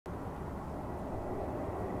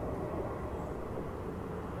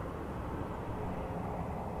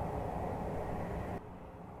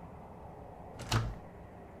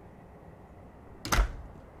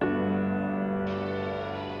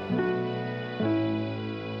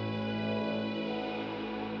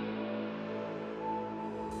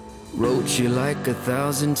Wrote you like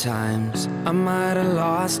 1,000 times, I might have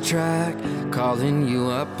lost track, calling you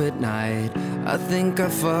up at night. I think I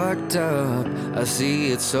fucked up, I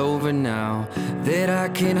see it's over now, that I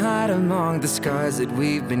can't hide among the scars that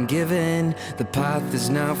we've been given. The path is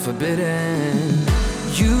now forbidden.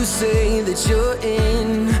 You say that you're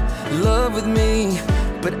in love with me,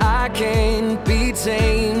 but I can't be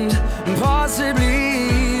tamed.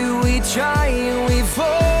 Possibly we try and we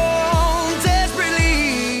fall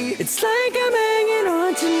desperately. It's like I'm hanging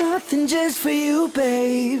on to nothing just for you,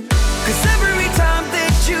 babe. 'Cause every time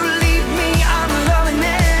that you leave me, I'm loving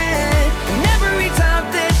it. And every time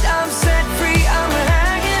that I'm set free, I'm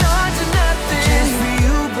hanging on to nothing. Just for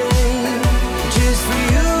you, babe. Just for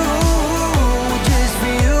you. Just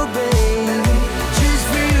for you, babe. Just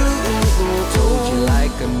for you. Told you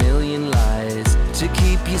like a million lies to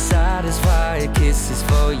keep you satisfied. Kisses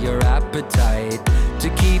for your appetite, to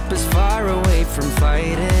keep us far away from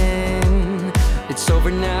fighting. It's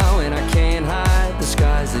over now and I can't hide the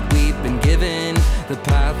scars that we've been given. The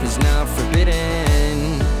path is now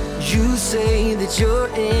forbidden. You say that you're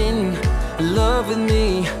in love with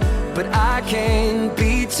me, but I can't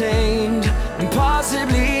be tamed. And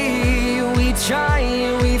possibly we try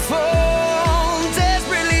and we fall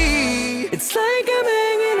desperately. It's like I'm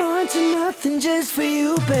hanging on to nothing just for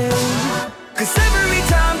you, babe. 'Cause every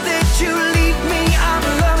time that you leave me, I'm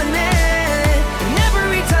loving it. And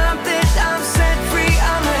every time that I'm set free,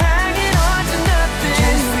 I'm hanging on to nothing.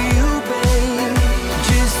 Just for you, babe.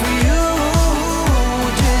 Just for you.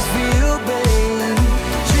 Just for you, babe.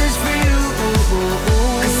 Just for you.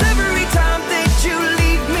 'Cause every time that you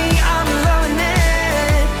leave me, I'm loving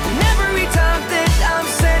it. And every time that I'm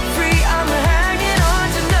set free, I'm hanging on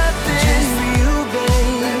to nothing. Just for you,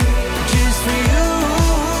 babe. Just for you.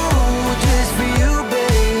 Just for you,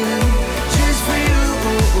 babe. Just for you.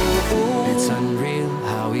 It's unreal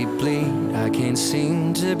how we bleed. I can't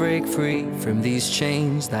seem to break free from these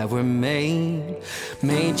chains that were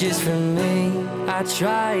made just for me. I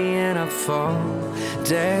try and I fall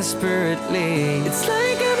desperately. It's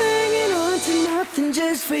like I'm hanging on to nothing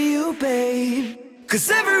just for you, babe. 'Cause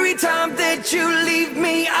every time that you leave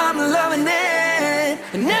me, I'm loving it.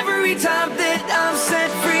 And every time that I'm set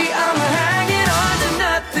free, I'm hanging on to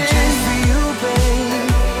nothing.